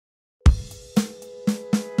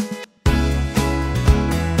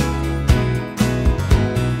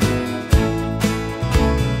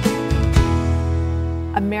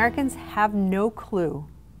Americans have no clue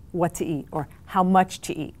what to eat or how much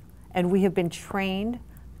to eat. And we have been trained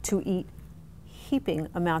to eat heaping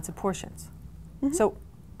amounts of portions. So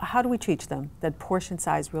how do we teach them that portion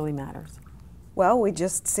size really matters? Well, we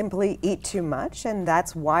just simply eat too much, and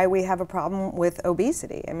that's why we have a problem with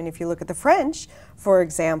obesity. I mean, if you look at the French, for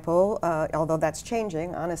example, although that's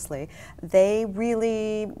changing, honestly, they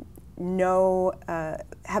really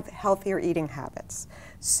have healthier eating habits.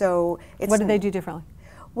 So it's what do they do differently?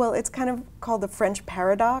 Well, it's kind of called the French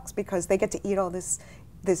paradox, because they get to eat all this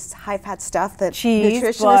high-fat stuff that cheese,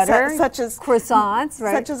 nutritionists butter, such as croissants,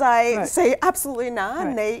 right? Such as I say absolutely not.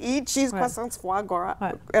 And they eat cheese, croissants, foie gras,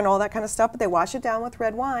 and all that kind of stuff, but they wash it down with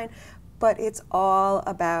red wine. But it's all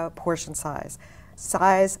about portion size.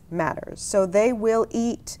 Size matters. So they will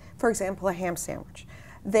eat, for example, a ham sandwich.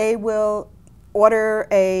 They will order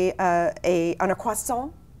on a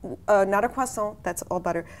croissant. Not a croissant, that's all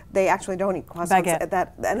butter. They actually don't eat croissants. Baguette.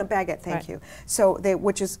 And a baguette, thank you. So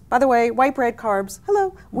which is, by the way, white bread, carbs.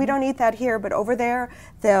 Hello, we don't eat that here, but over there,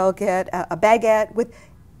 they'll get a baguette with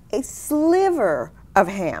a sliver of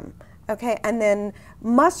ham, okay? And then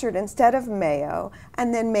mustard instead of mayo,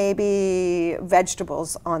 and then maybe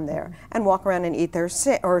vegetables on there, and walk around and eat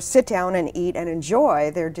or sit down and eat and enjoy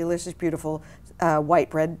their delicious, beautiful white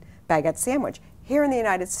bread baguette sandwich. Here in the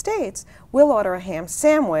United States, we'll order a ham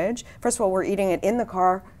sandwich. First of all, we're eating it in the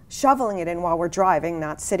car, shoveling it in while we're driving,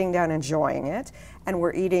 not sitting down enjoying it. And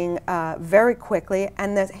we're eating very quickly.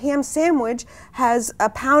 And the ham sandwich has a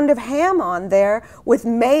pound of ham on there with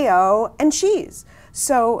mayo and cheese.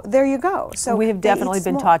 So there you go. So we have definitely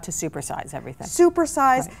been taught to supersize everything.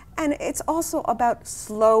 Supersize, and it's also about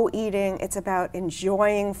slow eating. It's about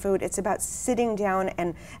enjoying food. It's about sitting down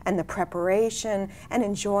and the preparation and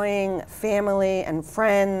enjoying family and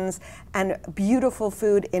friends and beautiful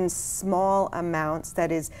food in small amounts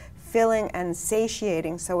that is filling and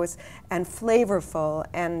satiating, and flavorful.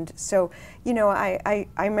 And so, you know, I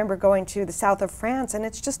remember going to the south of France, and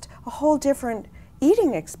it's just a whole different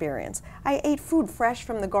eating experience. I ate food fresh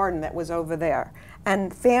from the garden that was over there,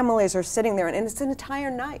 and families are sitting there, and it's an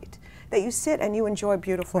entire night that you sit and you enjoy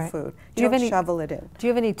beautiful food. You don't shovel it in. Do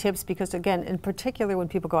you have any tips? Because again, in particular, when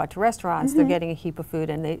people go out to restaurants, they're getting a heap of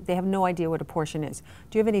food and they have no idea what a portion is.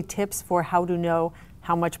 Do you have any tips for how to know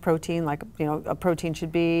how much protein, like, you know, a protein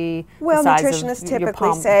should be? Well, nutritionists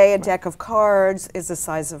typically say a deck of cards is the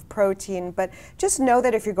size of protein, but just know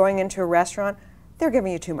that if you're going into a restaurant, they're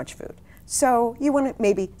giving you too much food. So you want to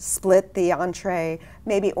maybe split the entree,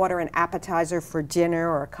 maybe order an appetizer for dinner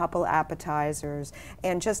or a couple appetizers,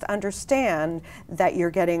 and just understand that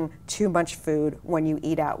you're getting too much food when you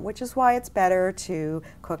eat out, which is why it's better to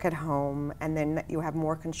cook at home, and then you have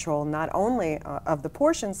more control not only of the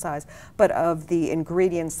portion size, but of the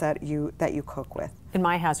ingredients that you cook with. In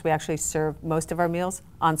my house, we actually serve most of our meals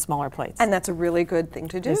on smaller plates. And that's a really good thing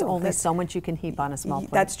to do. There's only so much you can heap on a small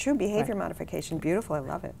plate. That's true. Behavior modification. Beautiful. I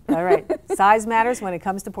love it. All right. Size matters when it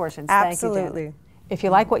comes to portions. Absolutely. Thank you, Janet. If you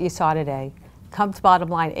like what you saw today, come to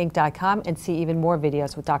bottomlineinc.com and see even more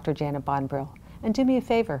videos with Dr. Janet Bond Brill. And do me a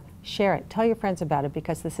favor, share it. Tell your friends about it,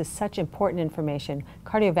 because this is such important information.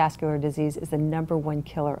 Cardiovascular disease is the #1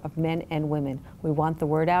 killer of men and women. We want the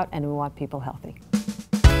word out, and we want people healthy.